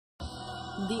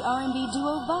The R&B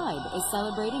duo Vibe is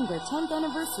celebrating their 10th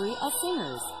anniversary as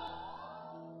singers.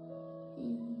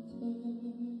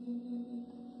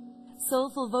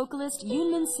 Soulful vocalist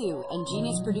Yoon Min-soo and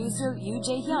genius producer Yoo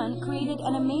Jae-hyun created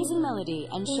an amazing melody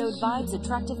and showed Vibe's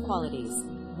attractive qualities.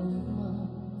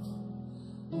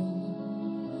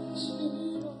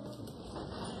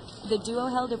 The duo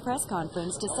held a press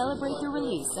conference to celebrate the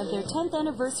release of their 10th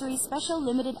anniversary special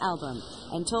limited album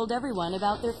and told everyone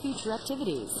about their future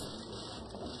activities.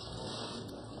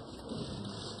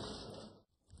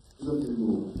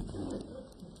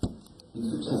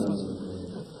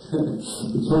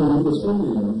 저는 이거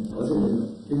처음이에요. 어색해요.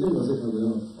 굉장히 어색하고요.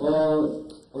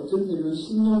 어쨌든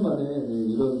 10년 만에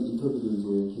이런 인터뷰를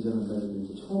이제 기자한다는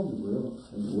게 처음이고요.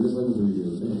 오래 사는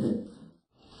분이에요.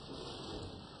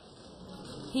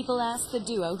 People ask the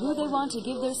duo who they want to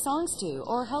give their songs to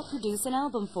or help produce an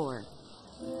album for.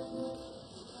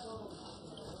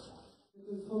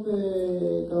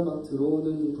 섭외가 막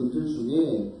들어오는 분들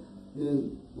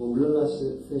중에는 뭐 울랄라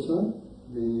세션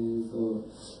그래서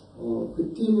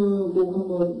그 팀은 꼭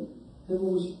한번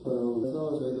해보고 싶어요.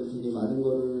 그래서 저희도 되게 많은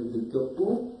거를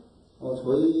느꼈고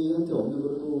저희한테 없는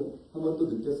걸 또 한번 또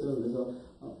느꼈어요. 그래서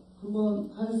한번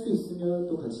할 수 있으면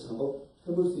또 같이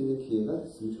작업해볼 수 있는 기회가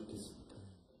됐으면 좋겠습니다.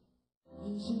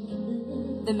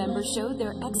 The members showed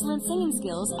their excellent singing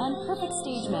skills and perfect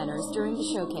stage manners during the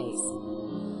showcase.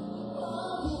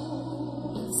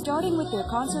 Starting with their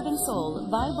concert in Seoul,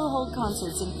 Vibe will hold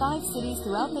concerts in 5 cities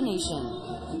throughout the nation.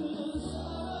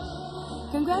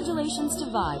 Congratulations to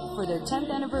Vibe for their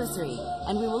 10th anniversary,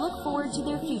 and we will look forward to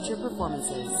their future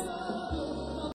performances.